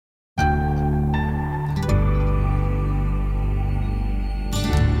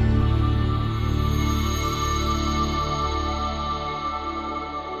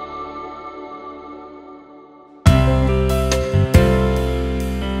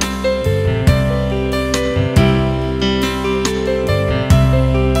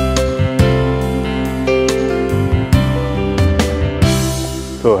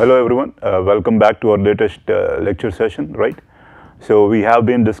So hello everyone, welcome back to our latest lecture session, right? So we have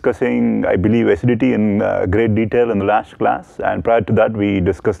been discussing, I believe, acidity in great detail in the last class, and prior to that we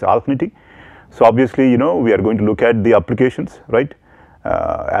discussed alkalinity. So obviously, you know, we are going to look at the applications, right?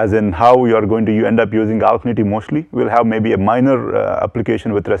 As in how you are going to end up using alkalinity mostly. We'll have maybe a minor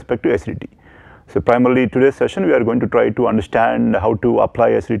application with respect to acidity. So primarily today's session we are going to try to understand how to apply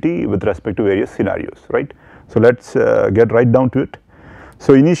acidity with respect to various scenarios, right? So let's get right down to it.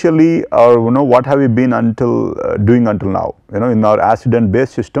 So initially, what have we been doing until now? In our acid and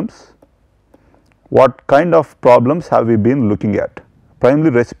base systems, what kind of problems have we been looking at? Primarily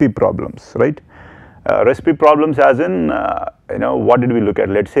recipe problems, right? Recipe problems as in, what did we look at?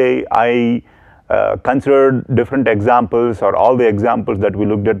 Let's say I considered different examples, or all the examples that we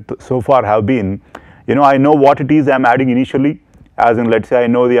looked at so far have been, I know what it is I am adding initially, as in let's say I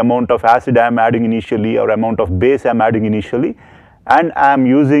know the amount of acid I am adding initially or amount of base I am adding initially, and I am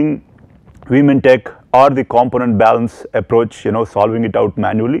using VMINTEQ or the component balance approach, solving it out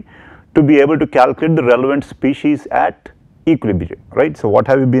manually to be able to calculate the relevant species at equilibrium, right? So what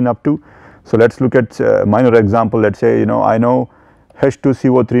have we been up to? So let's look at a minor example. Let's say, I know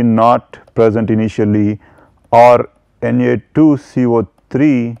H2CO3 not present initially, or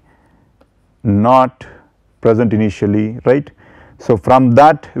Na2CO3 not present initially, right? So from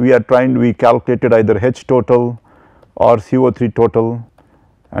that we calculated either H total or CO3 total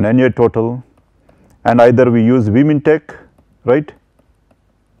and Na total, and either we use VMINTEQ, right,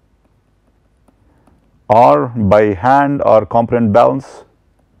 or by hand or component balance.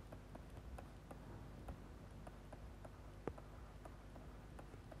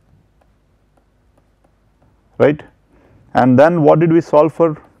 Right, and then what did we solve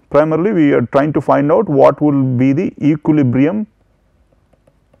for? Primarily we are trying to find out what will be the equilibrium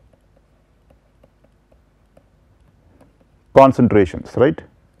concentrations, right?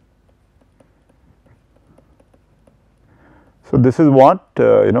 So this is what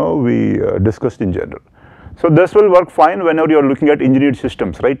we discussed in general. So this will work fine whenever you are looking at engineered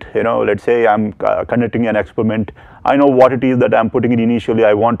systems, right? Let's say I am conducting an experiment. I know what it is that I am putting in initially.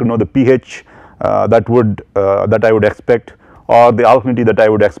 I want to know the pH that I would expect, or the alkalinity that I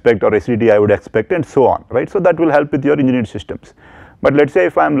would expect, or acidity I would expect, and so on, right? So that will help with your engineered systems. But let's say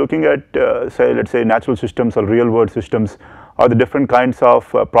if I am looking at let's say natural systems or real world systems, or the different kinds of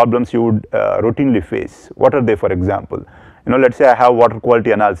problems you would routinely face. What are they, for example? Let's say I have water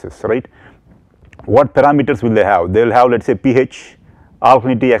quality analysis, right? What parameters will they have? They will have, let's say, pH,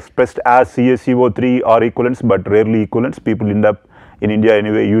 alkalinity expressed as CaCO3 or equivalents, but rarely equivalents. People end up in India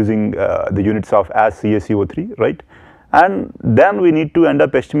anyway using the units of as CaCO3, right? And then we need to end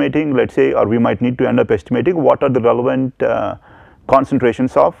up estimating, let's say, or we might need to end up estimating what are the relevant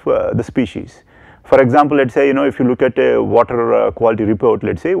concentrations of the species. For example, let's say, if you look at a water quality report,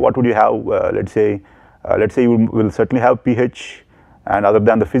 let's say, what would you have? Let's say you will certainly have pH, and other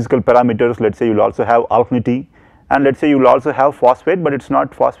than the physical parameters, let's say you will also have alkalinity, and let's say you will also have phosphate, but it's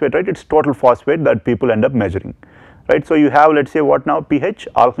not phosphate, right? It's total phosphate that people end up measuring, right? So you have, let's say, what now? pH,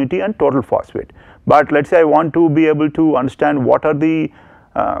 alkalinity, and total phosphate. But let's say I want to be able to understand what are the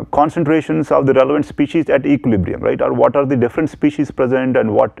concentrations of the relevant species at equilibrium, right? Or what are the different species present and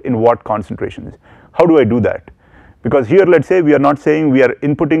in what concentrations. How do I do that? Because here, let's say, we are not saying we are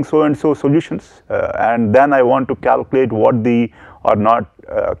inputting so and so solutions, and then I want to calculate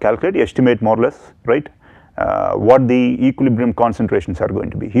estimate more or less, right? What the equilibrium concentrations are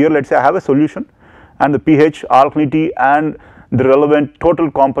going to be. Here, let's say I have a solution, and the pH, alkalinity, and the relevant total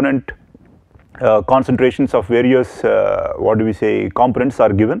component concentrations of various components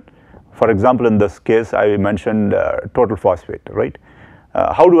are given. For example, in this case I mentioned total phosphate, right?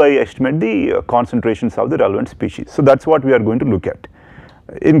 How do I estimate the concentrations of the relevant species? So that's what we are going to look at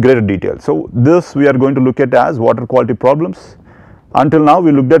in greater detail. So this we are going to look at as water quality problems. Until now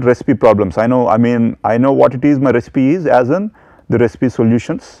we looked at recipe problems. I know what it is my recipe is, as in the recipe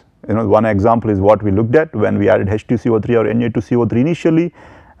solutions. One example is what we looked at when we added H2CO3 or Na2CO3 initially,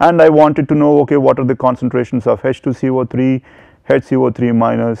 and I wanted to know, okay, what are the concentrations of H2CO3, HCO3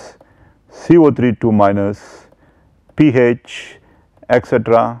 minus, CO3 minus, pH,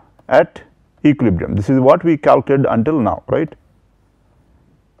 etc. at equilibrium. This is what we calculated until now, right?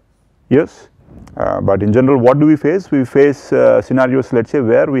 Yes, but in general, what do we face? We face scenarios, let's say,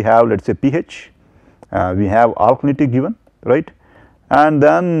 where we have, let's say, pH, we have alkalinity given, right? And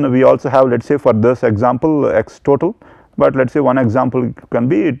then we also have, let's say, for this example, X total, but let's say one example can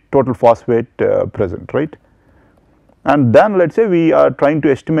be total phosphate present, right? And then let's say we are trying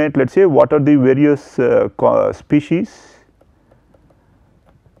to estimate, let's say, what are the various species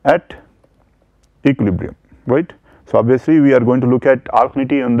at equilibrium, right? So obviously we are going to look at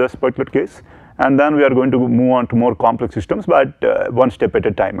alkalinity in this particular case, and then we are going to move on to more complex systems, but one step at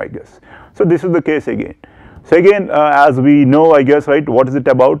a time, I guess. So this is the case again. So again, as we know, I guess, right, what is it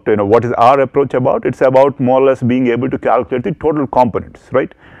about, what is our approach about? It's about more or less being able to calculate the total components,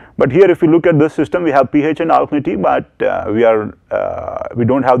 right? But here if you look at this system, we have pH and alkalinity, but we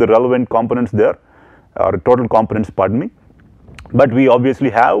don't have the relevant components there, or total components, pardon me. But we obviously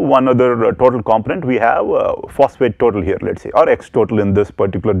have one other total component. We have phosphate total here, let's say, or X total in this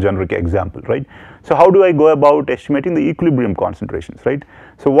particular generic example, right? So how do I go about estimating the equilibrium concentrations, right?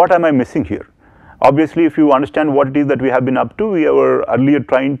 So what am I missing here? Obviously, if you understand what it is that we have been up to, we were earlier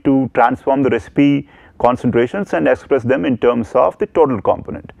trying to transform the recipe concentrations and express them in terms of the total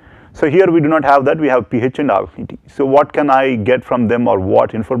component. So here we do not have that, we have pH and alkalinity. So what can I get from them, or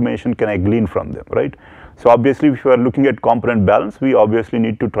what information can I glean from them, right? So obviously if you are looking at component balance, we obviously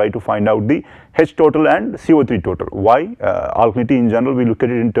need to try to find out the H total and CO3 total. Why? Alkalinity in general, we look at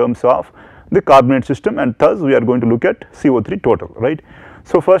it in terms of the carbonate system, and thus we are going to look at CO3 total, right?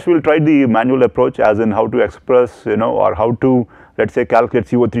 So first we will try the manual approach, as in how to express, or how to, let's say, calculate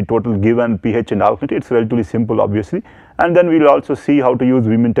CO3 total given pH and alkalinity. It's relatively simple, obviously, and then we will also see how to use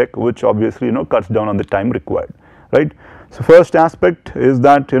VMINTEQ, which obviously cuts down on the time required, right? So first aspect is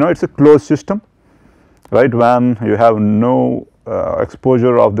that it's a closed system, right? When you have no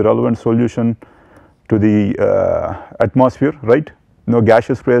exposure of the relevant solution to the atmosphere, right? No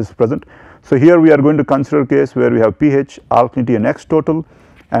gaseous phase present. So here we are going to consider a case where we have pH, alkalinity and X total,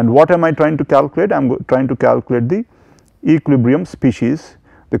 and what am I trying to calculate? I am trying to calculate the equilibrium species,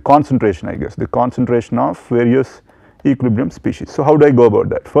 the concentration, I guess, the concentration of various equilibrium species. So how do I go about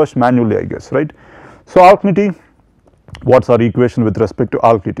that? First manually, I guess, right? So alkalinity, what's our equation with respect to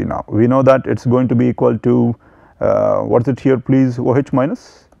alkalinity now? We know that it's going to be equal to, what is it here please, OH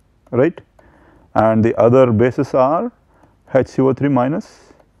minus, right? And the other bases are HCO3 minus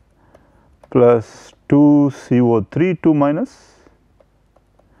plus 2CO3 2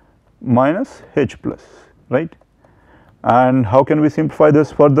 minus H plus, right? And how can we simplify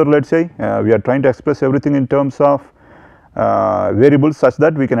this further? Let's say we are trying to express everything in terms of variables such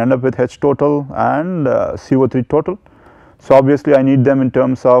that we can end up with H total and CO3 total. So obviously I need them in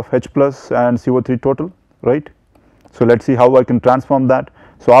terms of H plus and CO3 total, right? So let's see how I can transform that.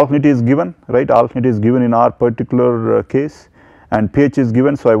 So alkalinity is given, right? Alkalinity is given in our particular case, and pH is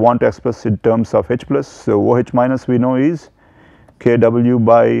given, so I want to express in terms of H plus. So OH minus we know is Kw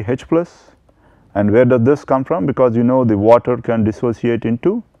by H plus, and where does this come from? Because the water can dissociate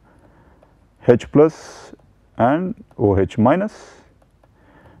into H plus and OH minus,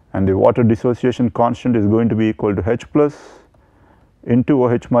 and the water dissociation constant is going to be equal to H plus into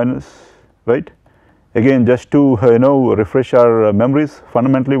OH minus, right? Again, just to refresh our memories,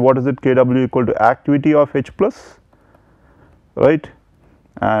 fundamentally what is it? Kw equal to activity of H plus, right,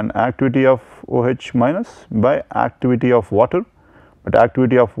 and activity of OH minus by activity of water, but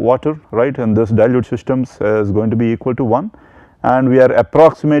activity of water, right, in this dilute systems is going to be equal to 1, and we are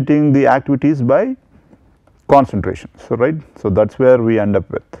approximating the activities by concentration. So right, so that's where we end up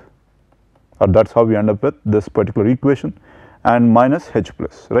with, or that's how we end up with this particular equation, and minus H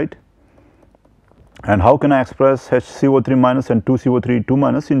plus, right? And how can I express HCO3 minus and 2CO3 2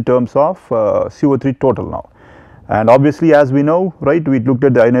 minus in terms of CO3 total now? And obviously as we know, right, we looked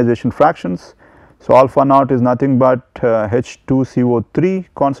at the ionization fractions. So alpha naught is nothing but H2CO3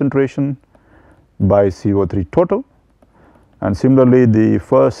 concentration by CO3 total, and similarly the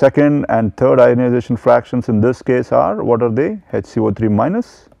first, second and third ionization fractions in this case are, what are they? HCO3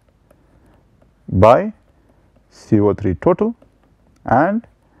 minus by CO3 total and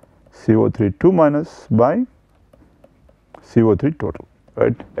CO3 2 minus by CO3 total,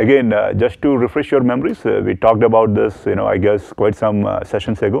 right? Again, just to refresh your memories, we talked about this, I guess quite some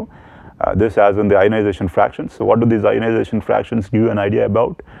sessions ago, this as in the ionization fractions. So what do these ionization fractions give you an idea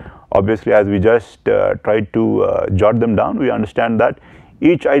about? Obviously as we just tried to jot them down, we understand that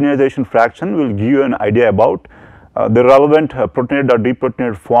each ionization fraction will give you an idea about the relevant protonated or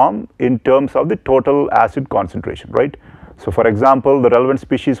deprotonated form in terms of the total acid concentration, right? So for example, the relevant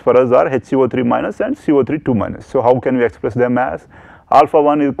species for us are HCO3 minus and CO3 2 minus. So how can we express them as? Alpha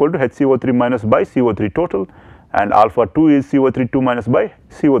 1 is equal to HCO3 minus by CO3 total, and alpha 2 is CO3 2 minus by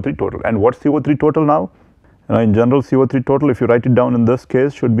CO3 total. And what's CO3 total now? In general, CO3 total, if you write it down in this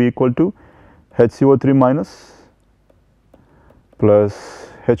case, should be equal to HCO3 minus plus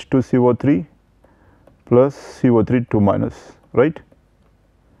H2CO3 plus CO3 2 minus, right?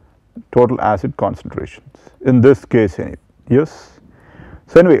 Total acid concentrations in this case anyway. Yes.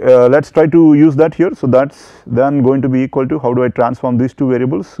 So anyway, let's try to use that here. So that's then going to be equal to, how do I transform these two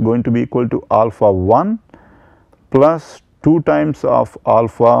variables? Going to be equal to alpha 1 plus 2 times of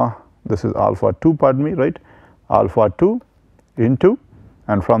alpha, this is alpha 2, pardon me, right, alpha 2 into,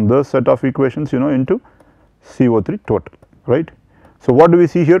 and from this set of equations, you know, into CO3 total, right. So, what do we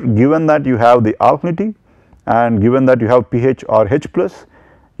see here? Given that you have the alkalinity and given that you have pH or H plus,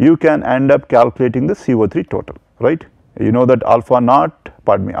 you can end up calculating the CO3 total, right. You know that alpha naught,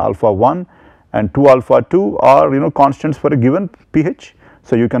 pardon me, alpha 1 and 2 alpha 2 are, you know, constants for a given pH.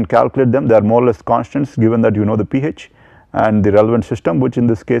 So, you can calculate them, they are more or less constants given that you know the pH and the relevant system, which in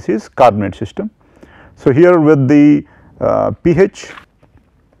this case is carbonate system. So, here with the pH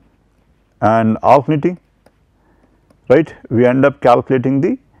and alkalinity, right, we end up calculating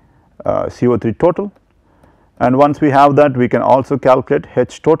the CO3 total, and once we have that, we can also calculate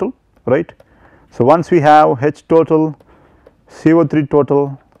H total, right. So, once we have H total, CO3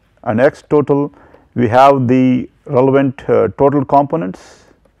 total and X total, we have the relevant total components,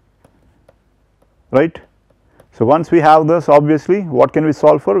 right. So, once we have this, obviously what can we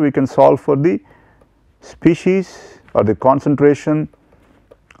solve for? We can solve for the species or the concentration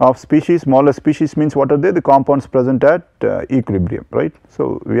of species. More or less species means what are they? The compounds present at equilibrium, right.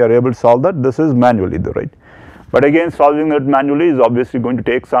 So, we are able to solve that. This is manually though, right. But again, solving that manually is obviously going to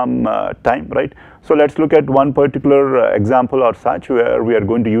take some time, right. So, let us look at one particular example or such where we are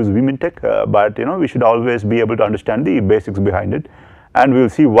going to use VMINTEQ, but you know, we should always be able to understand the basics behind it, and we will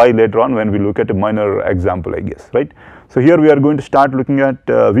see why later on when we look at a minor example, I guess, right. So, here we are going to start looking at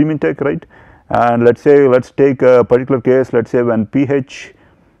VMINTEQ, right, and let us take a particular case, let us say when pH,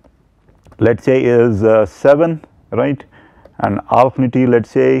 let us say is 7, right, and alkalinity, let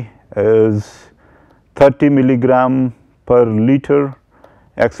us say is 30 milligram per liter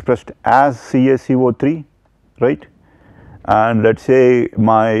expressed as CaCO3, right, and let us say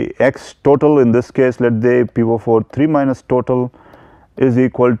my X total, in this case let us say PO4 3 minus total is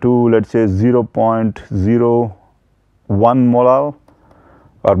equal to, let us say 0.01 molar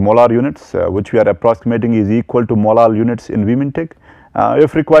or molar units, which we are approximating is equal to molar units in VMINTEQ.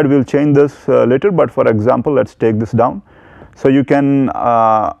 If required, we will change this later, but for example, let us take this down. So, you can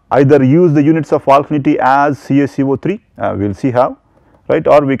either use the units of alkalinity as CaCO3, we will see how, right,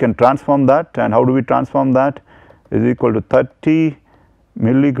 or we can transform that, and how do we transform that? Is equal to 30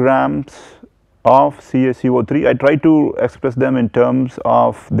 milligrams of CaCO3. I try to express them in terms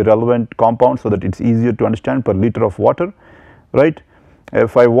of the relevant compound so that it is easier to understand per liter of water, right.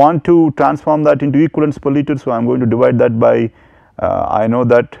 If I want to transform that into equivalents per liter, so I am going to divide that by, I know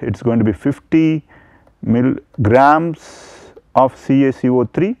that it is going to be 50 milligrams of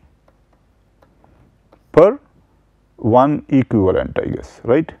CaCO3 per 1 equivalent, I guess,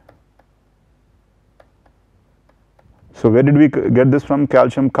 right. So, where did we get this from?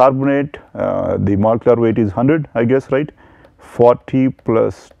 Calcium carbonate, the molecular weight is 100, I guess, right. 40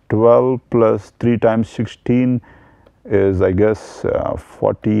 plus 12 plus 3 times 16 is, I guess,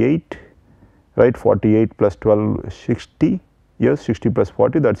 48, right. 48 plus 12 60, yes, 60 plus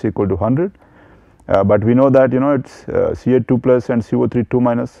 40, that is equal to 100. But we know that, you know, it is Ca2 plus and CO3 2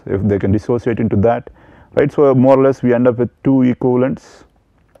 minus, if they can dissociate into that, right. So, more or less we end up with 2 equivalents,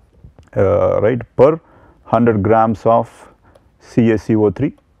 right, per 100 grams of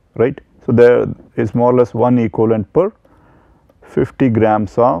CaCO3, right. So, there is more or less 1 equivalent per 50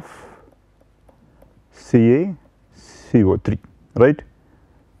 grams of CaCO3, right.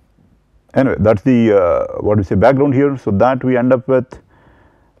 Anyway, that is the what we say background here. So, that we end up with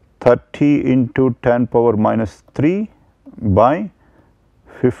 30 into 10 power minus 3 by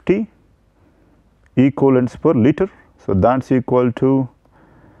 50 equivalents per liter. So, that is equal to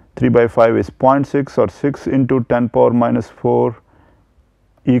 3 by 5 is 0.6 or 6 into 10 power minus 4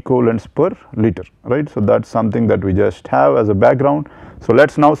 equivalents per liter, right. So, that is something that we just have as a background. So, let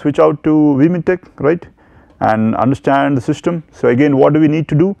us now switch out to VMINTEQ, right, and understand the system. So, again, what do we need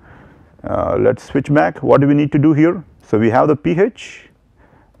to do? Let us switch back. What do we need to do here? So, we have the pH,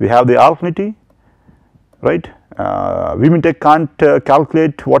 we have the alkalinity, right. VMINTEQ can't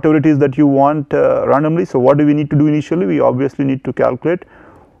calculate whatever it is that you want randomly. So, what do we need to do initially? We obviously need to calculate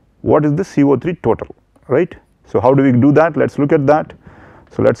what is the CO3 total, right. So, how do we do that? Let us look at that.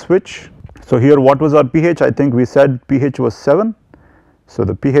 So, let us switch. So, here what was our pH? I think we said pH was 7. So,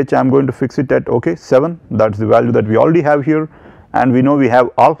 the pH I am going to fix it at 7, that is the value that we already have here, and we know we have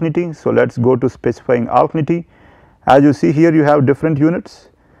alkalinity. So, let us go to specifying alkalinity. As you see here, you have different units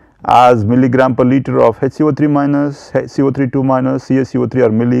as milligram per liter of HCO3 minus, CO3 2 minus, CaCO3 are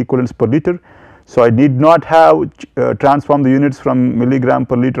milli equivalents per liter. So, I need not have transform the units from milligram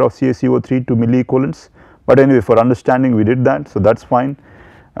per liter of CaCO3 to milli equivalents, but anyway, for understanding we did that. So, that is fine.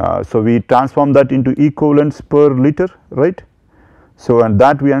 So, we transform that into equivalents per liter, right. So, and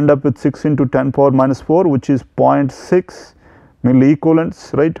that we end up with 6 into 10 power minus 4, which is 0.6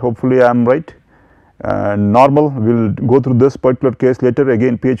 milliequivalents, right. Hopefully I am right. And normal, we will go through this particular case later.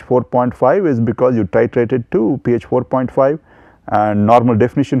 Again, pH 4.5 is because you titrated to pH 4.5, and normal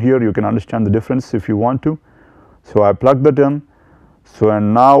definition here you can understand the difference if you want to. So, I plug that in. So,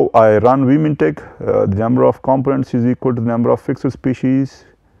 and now I run VMINTEQ, the number of components is equal to the number of fixed species.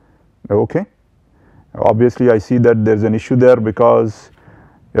 Okay. Obviously, I see that there is an issue there because,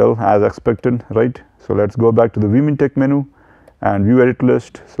 well, as expected, right. So, let us go back to the VMINTEQ menu and view edit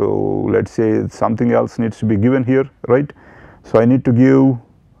list. So, let us say something else needs to be given here, right. So, I need to give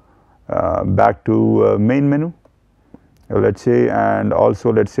back to main menu, let us say, and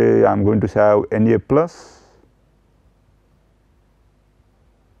also let us say I am going to have Na plus.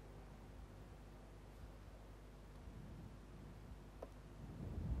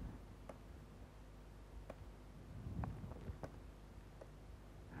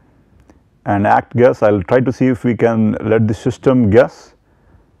 And act guess. I will try to see if we can let the system guess.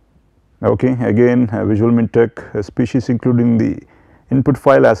 Okay, again visual MINTEQ species including the input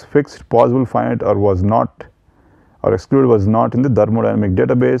file as fixed, possible, finite, or was not, or excluded was not in the thermodynamic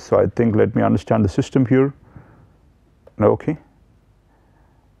database. So, I think let me understand the system here. Okay.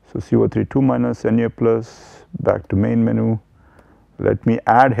 So, CO3 2 minus Na plus, back to main menu. Let me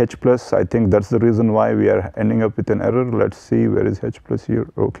add H plus. I think that is the reason why we are ending up with an error. Let us see where is H plus here.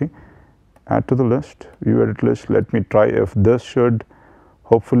 Okay. Add to the list, view edit list. Let me try if this should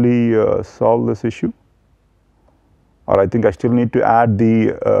hopefully solve this issue, or I think I still need to add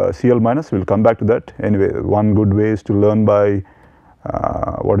the Cl minus. We will come back to that. Anyway, one good way is to learn by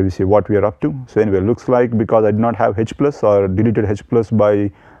what do we say, what we are up to. So, anyway, looks like because I did not have H plus or deleted H plus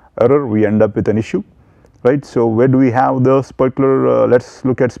by error, we end up with an issue, right. So, where do we have this particular, let us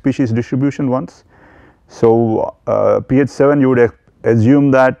look at species distribution once. So, pH 7 you would assume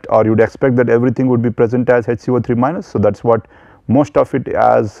that, or you would expect that everything would be present as HCO3 minus. So, that is what most of it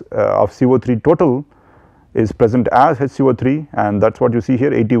as of CO3 total is present as HCO3, and that is what you see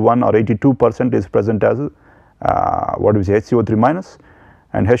here, 81 or 82% is present as what do we say, HCO3 minus,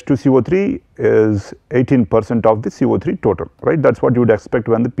 and H2CO3 is 18% of the CO3 total, right. That is what you would expect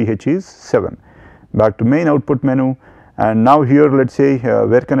when the pH is 7. Back to main output menu, and now here let us say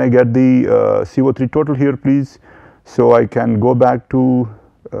where can I get the CO3 total here, please. So, I can go back to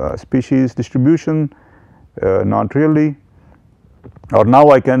species distribution, not really, or now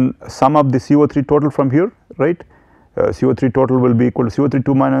I can sum up the CO3 total from here, right. CO3 total will be equal to CO3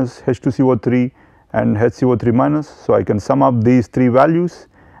 2 minus, H2CO3 and HCO3 minus. So, I can sum up these three values,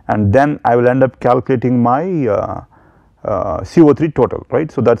 and then I will end up calculating my CO3 total,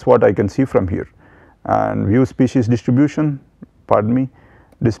 right. So, that is what I can see from here, and view species distribution, pardon me,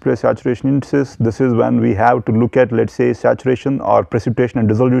 display saturation indices. This is when we have to look at, let us say, saturation or precipitation and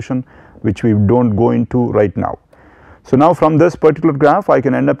dissolution, which we do not go into right now. So, now from this particular graph I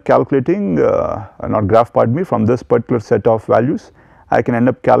can end up calculating not graph, pardon me, from this particular set of values I can end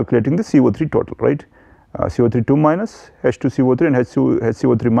up calculating the CO3 total, right. CO3 2 minus, H2CO3 and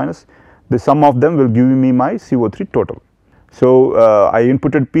HCO3 minus, the sum of them will give me my CO3 total. So, I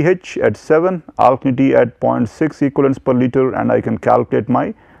inputted pH at 7, alkalinity at 0.6 equivalents per liter, and I can calculate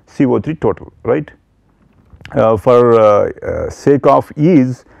my CO3 total, right. For sake of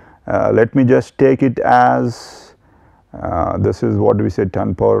ease, let me just take it as this is what do we say,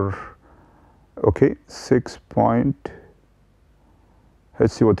 10 power, okay, 6 point,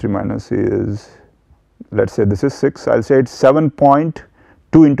 HCO3 minus is, let us say this is 6, I will say it is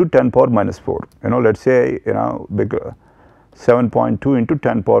 7.2 into 10 power minus 4, let us say, bigger. 7.2 into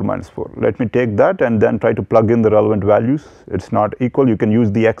 10 power minus 4. Let me take that and then try to plug in the relevant values. It is not equal, you can use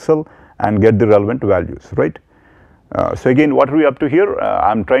the Excel and get the relevant values, right. So, again, what are we up to here?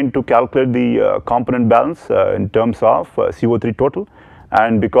 I am trying to calculate the component balance in terms of CO3 total,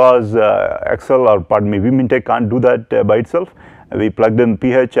 and because Excel, or pardon me, VMINTEQ can't do that by itself, we plugged in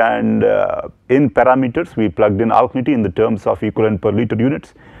pH, and in parameters we plugged in alkalinity in the terms of equivalent per liter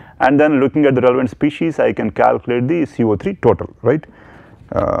units, and then looking at the relevant species I can calculate the CO3 total, right.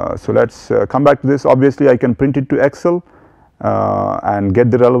 So, let us come back to this. Obviously, I can print it to Excel and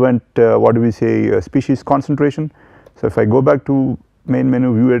get the relevant what do we say, species concentration. So, if I go back to main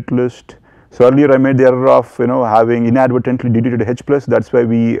menu, view edit list. So, earlier I made the error of having inadvertently deleted H plus, that is why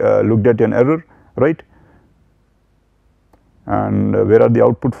we looked at an error, right. And where are the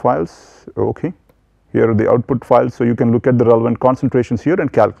output files? Okay. Here are the output files. So, you can look at the relevant concentrations here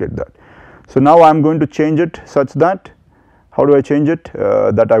and calculate that. So, now I am going to change it such that, how do I change it,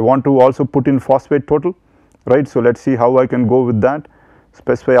 that I want to also put in phosphate total, right. So, let us see how I can go with that.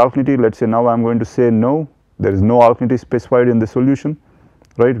 Specify alkalinity, let us say now I am going to say no, there is no alkalinity specified in the solution,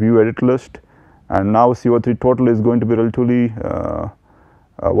 right? View edit list, and now CO3 total is going to be relatively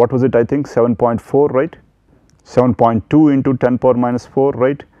what was it, I think 7.4, right? 7.2 into 10 power minus 4,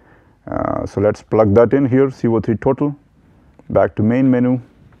 right? So let's plug that in here. CO3 total, back to main menu,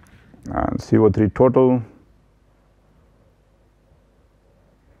 and CO3 total,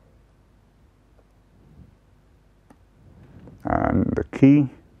 and the key,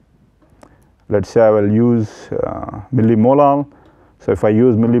 let's say I will use millimolal. So if I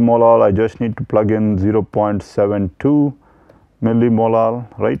use millimolal, I just need to plug in 0.72 millimolal,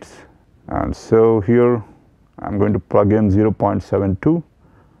 right? And so here I'm going to plug in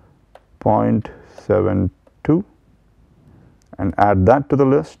 0.72 and add that to the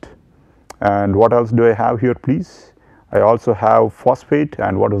list. And what else do I have here, please? I also have phosphate,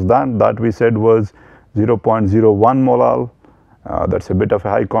 and what was that? That we said was 0.01 molal. That's a bit of a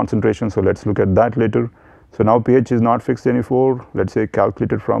high concentration, so let's look at that later. So now pH is not fixed anymore. Let's say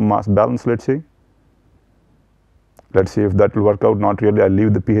calculated from mass balance, let's see if that will work out. Not really. I'll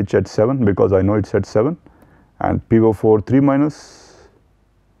leave the pH at 7 because I know it's at 7, and PO4 3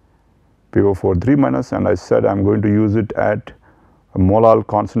 minus, and I said I'm going to use it at a molal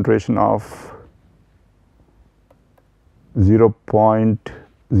concentration of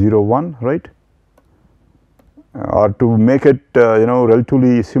 0.01, right? Or to make it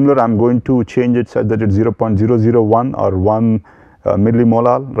relatively similar, I'm going to change it such that it's 0.001 or 1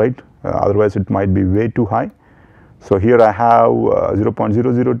 millimolal, right? Otherwise it might be way too high. So here I have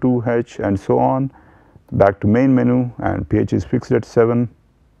 0.002 H and so on. Back to main menu, and pH is fixed at 7.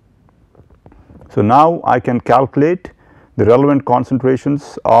 So now I can calculate the relevant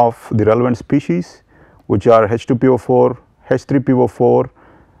concentrations of the relevant species, which are H2PO4, H3PO4,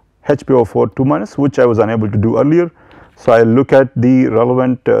 HPO4 2 minus, which I was unable to do earlier. So I look at the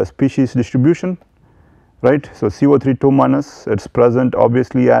relevant species distribution, right? So CO3 2 minus, it's present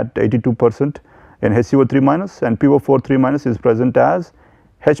obviously at 82% in HCO3 minus, and PO4 3 minus is present as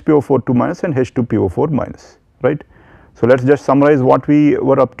HPO4 2 minus and H2PO4 minus, right? So let's just summarize what we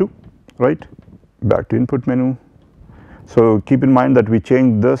were up to, right? Back to input menu. So keep in mind that we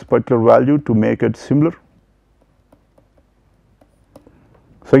changed this particular value to make it similar.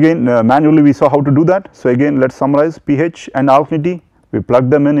 So again, manually we saw how to do that. So again, let's summarize pH and alkalinity. We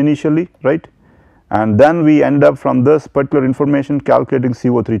plugged them in initially, right? And then we end up from this particular information calculating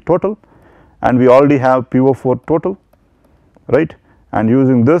CO3 total, and we already have PO4 total, right? And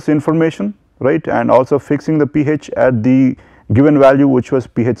using this information, right, and also fixing the pH at the given value, which was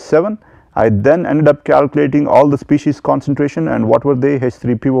pH 7, I then ended up calculating all the species concentration, and what were they?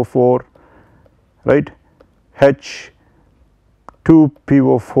 H3PO4, right,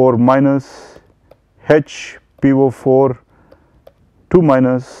 H2PO4 minus, HPO4 2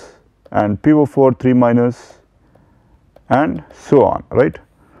 minus, and PO4 3 minus, and so on, right?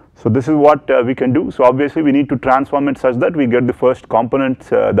 So this is what we can do. So obviously we need to transform it such that we get the first components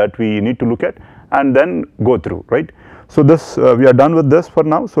that we need to look at and then go through, right? So this we are done with this for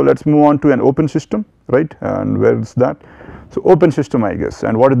now. So let's move on to an open system, right? And where is that? So open system, I guess.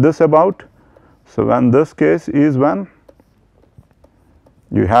 And what is this about? So when this case is when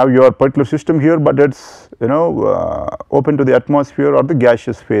you have your particular system here, but it's open to the atmosphere or the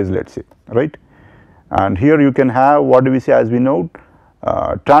gaseous phase, let's say, right? And here you can have, what do we say, as we know,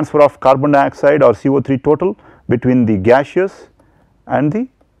 transfer of carbon dioxide or CO3 total between the gaseous and the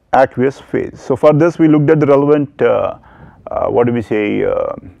aqueous phase. So for this we looked at the relevant what do we say,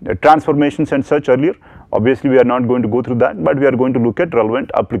 transformations and such earlier. Obviously we are not going to go through that, but we are going to look at relevant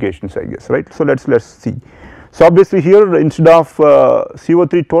applications, I guess, right? So let's see. So obviously here, instead of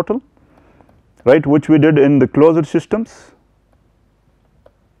CO3 total, right, which we did in the closed systems,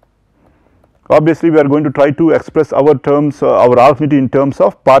 obviously we are going to try to express our terms, our alkalinity in terms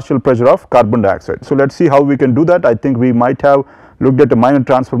of partial pressure of carbon dioxide. So let's see how we can do that. I think we might have looked at a minor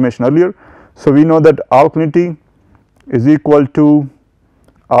transformation earlier. So we know that alkalinity is equal to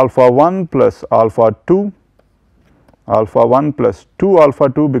alpha 1 plus alpha 2, alpha 1 plus 2 alpha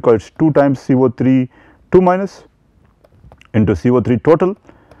 2, because it's 2 times CO3 2 minus into CO3 total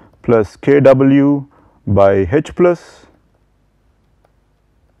plus Kw by H plus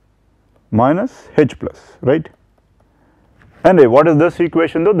minus H plus, right? Anyway, what is this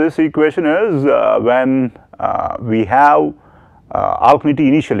equation though? This equation is when we have alkalinity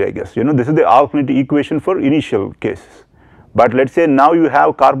initially, I guess, this is the alkalinity equation for initial cases. But let's say now you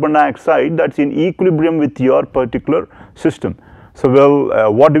have carbon dioxide that's in equilibrium with your particular system. So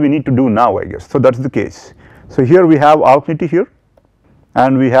well, what do we need to do now, I guess? So that's the case. So here we have alkalinity here,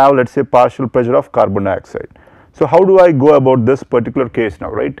 and we have, let's say, partial pressure of carbon dioxide. So how do I go about this particular case now,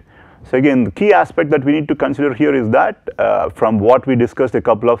 right? So again, the key aspect that we need to consider here is that from what we discussed a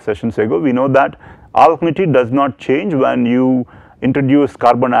couple of sessions ago, we know that alkalinity does not change when you introduce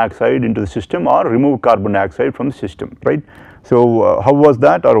carbon dioxide into the system or remove carbon dioxide from the system, right? So how was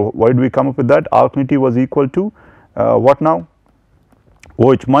that, or why did we come up with that? Alkalinity was equal to what now?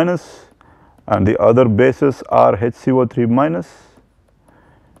 OH minus, and the other bases are HCO3 minus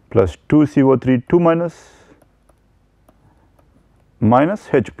plus 2CO3 2 minus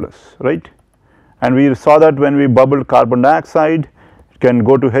H plus, right? And we saw that when we bubbled carbon dioxide, it can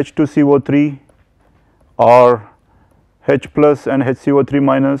go to H2CO3 or H plus and HCO3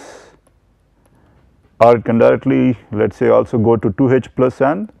 minus, or it can directly, let us say, also go to 2H plus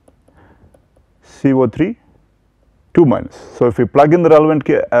and CO3 2 minus. So if we plug in the relevant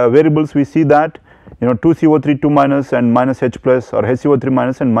variables, we see that 2CO3 2 minus and minus H plus, or HCO3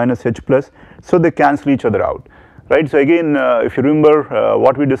 minus and minus H plus, so they cancel each other out, right? So again, if you remember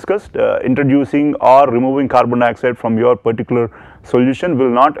what we discussed, introducing or removing carbon dioxide from your particular solution will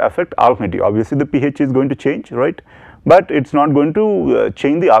not affect alkalinity. Obviously the pH is going to change, right? But it is not going to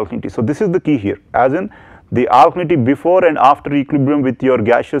change the alkalinity. So this is the key here, as in the alkalinity before and after equilibrium with your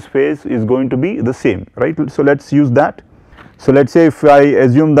gaseous phase is going to be the same, right? So let us use that. So let us say if I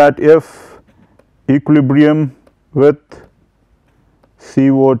assume that if equilibrium with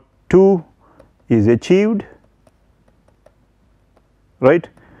CO2 is achieved, right,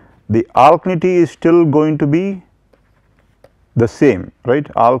 the alkalinity is still going to be the same, right?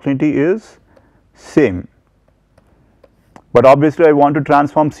 Alkalinity is same. But obviously I want to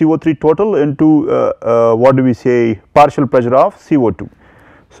transform CO3 total into what do we say, partial pressure of CO2.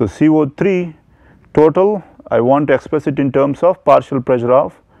 So CO3 total, I want to express it in terms of partial pressure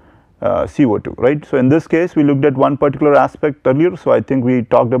of CO2, right? So in this case we looked at one particular aspect earlier, so I think we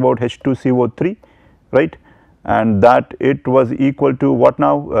talked about H2CO3, right, and that it was equal to what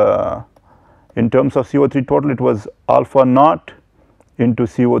now, in terms of CO3 total, it was alpha naught into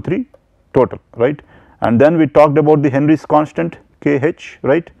CO3 total, right? And then we talked about the Henry's constant Kh,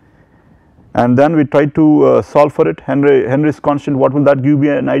 right, and then we tried to solve for it. Henry's constant, what will that give me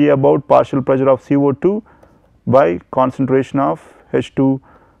an idea about? Partial pressure of CO2 by concentration of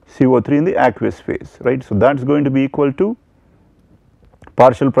H2CO3 in the aqueous phase, right. So that is going to be equal to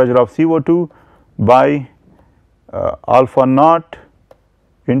partial pressure of CO2 by alpha naught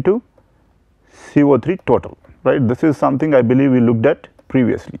into CO3 total, right. This is something I believe we looked at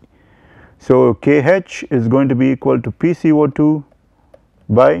previously. So Kh is going to be equal to PCO2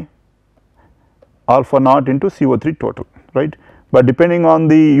 by alpha naught into CO3 total, right. But depending on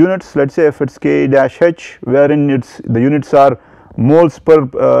the units, let us say if it is K dash H, wherein the units are moles per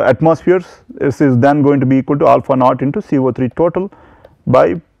atmospheres, this is then going to be equal to alpha naught into CO3 total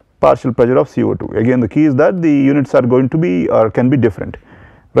by partial pressure of CO2. Again, the key is that the units are going to be or can be different,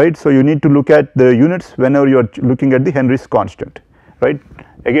 right. So you need to look at the units whenever you are looking at the Henry's constant, right.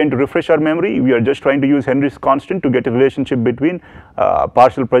 Again, to refresh our memory, we are just trying to use Henry's constant to get a relationship between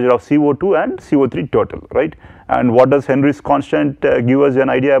partial pressure of CO2 and CO3 total, right. And what does Henry's constant give us an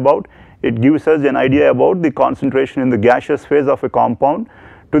idea about? It gives us an idea about the concentration in the gaseous phase of a compound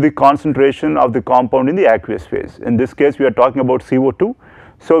to the concentration of the compound in the aqueous phase. In this case, we are talking about CO2.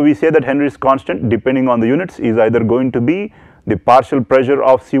 So we say that Henry's constant, depending on the units, is either going to be the partial pressure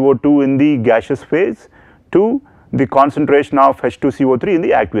of CO2 in the gaseous phase to the concentration of H2CO3 in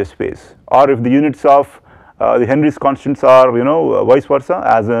the aqueous phase, or if the units of the Henry's constants are vice versa,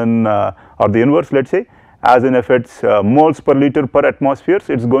 as in or the inverse, let us say, as in if it is moles per liter per atmosphere, it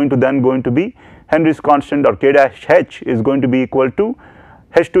is going to be Henry's constant, or K dash H is going to be equal to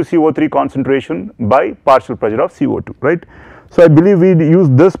H2CO3 concentration by partial pressure of CO2, right. So I believe we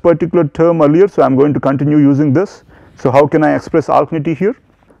used this particular term earlier, so I am going to continue using this. So how can I express alkalinity here?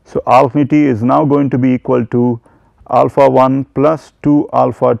 So alkalinity is now going to be equal to alpha 1 plus 2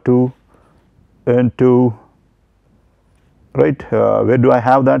 alpha 2 into, right, where do I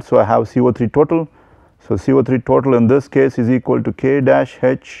have that? So I have CO3 total. So CO3 total in this case is equal to K dash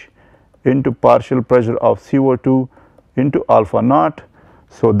H into partial pressure of CO2 into alpha naught.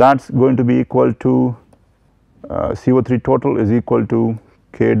 So that is going to be equal to CO3 total is equal to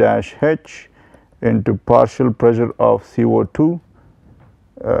K dash H into partial pressure of CO2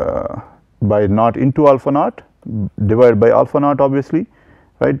 by naught into alpha naught divided by alpha naught, obviously,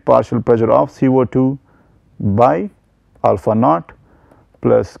 right, partial pressure of CO2 by alpha naught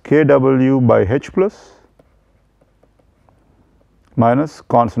plus Kw by H plus minus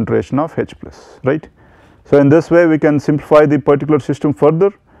concentration of H plus, right. So in this way we can simplify the particular system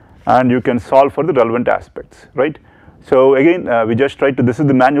further and you can solve for the relevant aspects, right. So again, we just try to, this is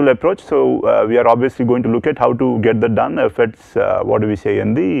the manual approach. So we are obviously going to look at how to get that done if it's, what do we say,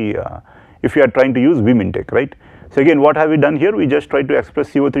 in the, if you are trying to use VMINTEQ, right? So again, what have we done here? We just try to express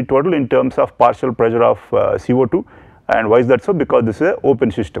CO3 total in terms of partial pressure of CO2. And why is that so? Because this is an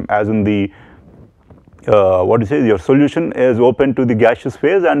open system, as in the, what do you say, your solution is open to the gaseous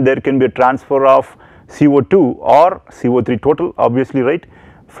phase, and there can be a transfer of CO2 or CO3 total, obviously, right,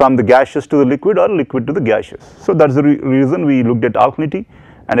 from the gaseous to the liquid or liquid to the gaseous. So that's the reason we looked at alkalinity.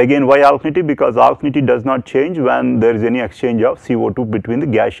 And again, why alkalinity? Because alkalinity does not change when there is any exchange of CO2 between the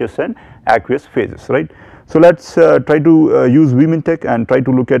gaseous and aqueous phases, right? So let's try to use VMINTEQ and try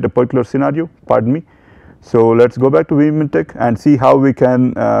to look at a particular scenario, pardon me. So let's go back to VMINTEQ and see how we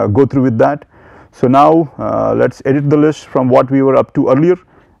can go through with that. So now let's edit the list from what we were up to earlier,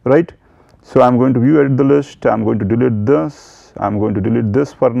 right? So I'm going to view edit the list, I'm going to delete this, I'm going to delete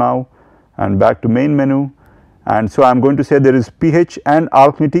this for now, and back to main menu. And so I'm going to say there is pH and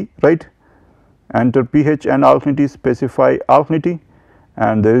alkalinity, right? Enter pH and alkalinity, specify alkalinity,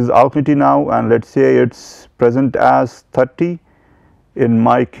 and there is alkalinity now, and let's say it's present as 30, in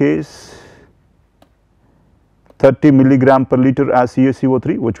my case 30 milligram per liter as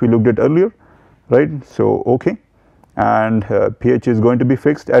CaCO3, which we looked at earlier, right? So okay, and pH is going to be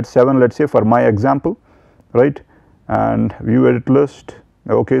fixed at 7, let's say, for my example, right? And view edit list,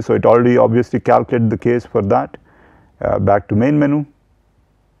 okay, so it already obviously calculated the case for that. Back to main menu,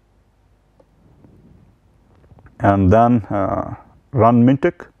 and then run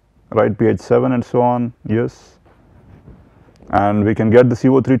MINTEQ, right, pH 7 and so on, yes, and we can get the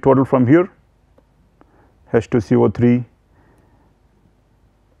CO3 total from here, H2CO3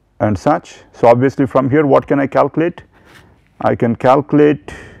 and such. So obviously from here what can I calculate? I can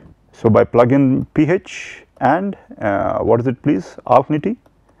calculate, so by plug in pH and what is it please, alkalinity,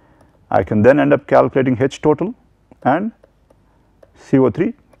 I can then end up calculating H total and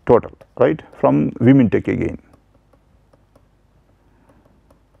CO3 total, right, from VMINTEQ again.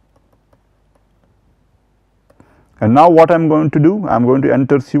 And now what I am going to do, I am going to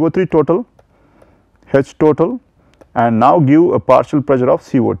enter CO3 total, H total, and now give a partial pressure of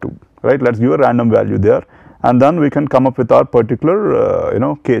CO2, right. Let us give a random value there, and then we can come up with our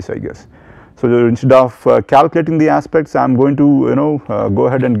particular case, I guess. So instead of calculating the aspects, I am going to go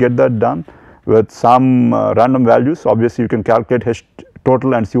ahead and get that done with some random values. Obviously you can calculate H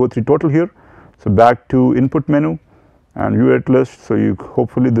total and CO3 total here. So back to input menu and view edit list. So you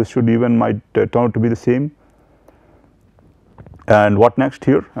hopefully this should even might turn out to be the same. And what next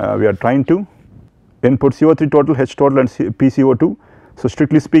here? We are trying to input CO3 total, H total and PCO2. So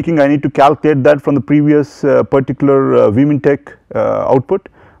strictly speaking, I need to calculate that from the previous particular VMINTEQ output,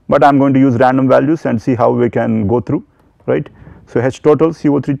 but I am going to use random values and see how we can go through, right. So H total,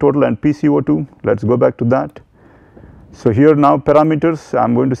 CO3 total and PCO2, let us go back to that. So here now parameters, I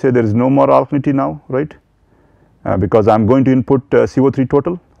am going to say there is no more alkalinity now, right, because I am going to input CO3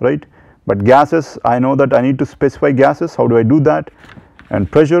 total, right. But gases, I know that I need to specify gases. How do I do that?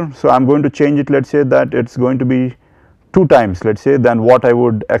 And pressure, so I am going to change it, let us say that it is going to be 2 times, let us say, than what I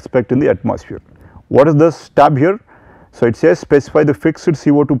would expect in the atmosphere. What is this tab here? So it says specify the fixed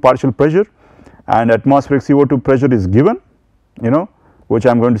CO2 partial pressure, and atmospheric CO2 pressure is given, which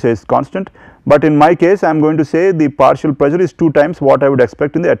I am going to say is constant, but in my case I am going to say the partial pressure is 2 times what I would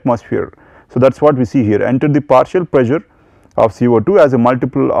expect in the atmosphere. So that is what we see here. Enter the partial pressure of CO2 as a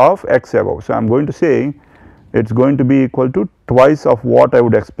multiple of x above. So I am going to say it is going to be equal to twice of what I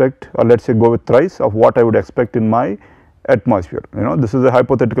would expect, or let us say go with thrice of what I would expect in my atmosphere. This is a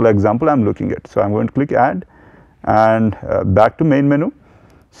hypothetical example I am looking at. So I am going to click add and back to main menu.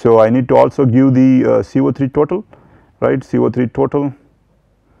 So I need to also give the CO3 total, right, CO3 total,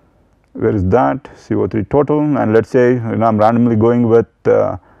 where is that, CO3 total, and let us say I am randomly going with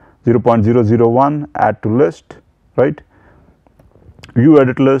 0.001, add to list, right, view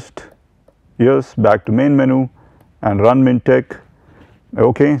edit list, yes, back to main menu and run MINTEQ,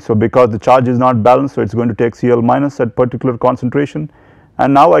 okay. So because the charge is not balanced, so it is going to take Cl minus at particular concentration,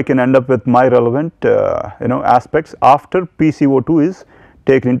 and now I can end up with my relevant aspects after PCO2 is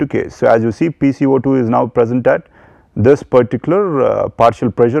taken into case. So as you see, PCO2 is now present at this particular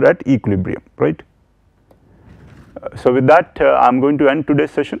partial pressure at equilibrium, right. So with that I am going to end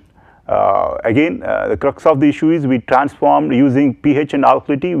today's session. Again, the crux of the issue is we transformed using pH and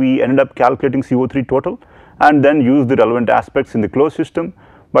alkalinity, we ended up calculating CO3 total and then used the relevant aspects in the closed system.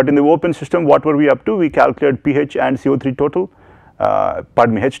 But in the open system, what were we up to? We calculated pH and CO3 total,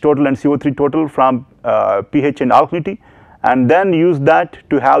 H total and CO3 total from pH and alkalinity, and then use that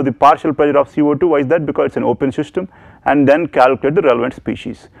to have the partial pressure of CO2. Why is that? Because it is an open system, and then calculate the relevant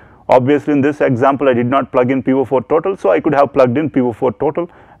species. Obviously, in this example, I did not plug in PO4 total, so I could have plugged in PO4 total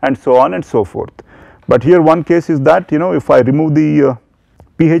and so on and so forth. But here one case is that, you know, if I remove the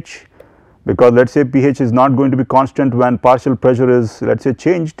pH, because let us say pH is not going to be constant when partial pressure is, let us say,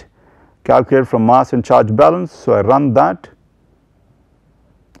 changed, calculate from mass and charge balance. So, I run that.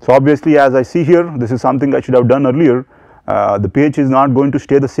 So, obviously, as I see here, this is something I should have done earlier. The pH is not going to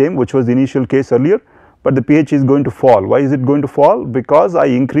stay the same, which was the initial case earlier, but the pH is going to fall. Why is it going to fall? Because I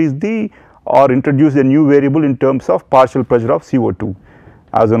increased or introduced a new variable in terms of partial pressure of CO2.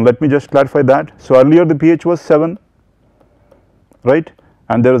 As in, let me just clarify that. So, earlier the pH was 7, right,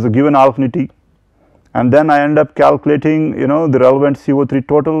 and there is a given alkalinity, and then I end up calculating, you know, the relevant CO3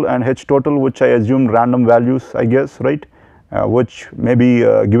 total and H total, which I assumed random values, I guess, right, which maybe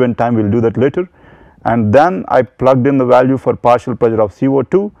given time we will do that later. And then I plugged in the value for partial pressure of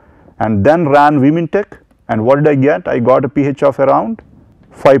CO2 and then ran VMINTEQ, and what did I get? I got a pH of around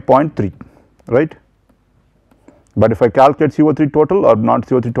 5.3, right. But if I calculate CO3 total, or not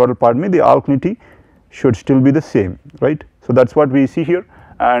CO3 total, pardon me, the alkalinity should still be the same, right. So, that is what we see here,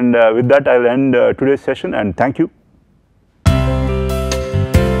 and with that I will end today's session, and thank you.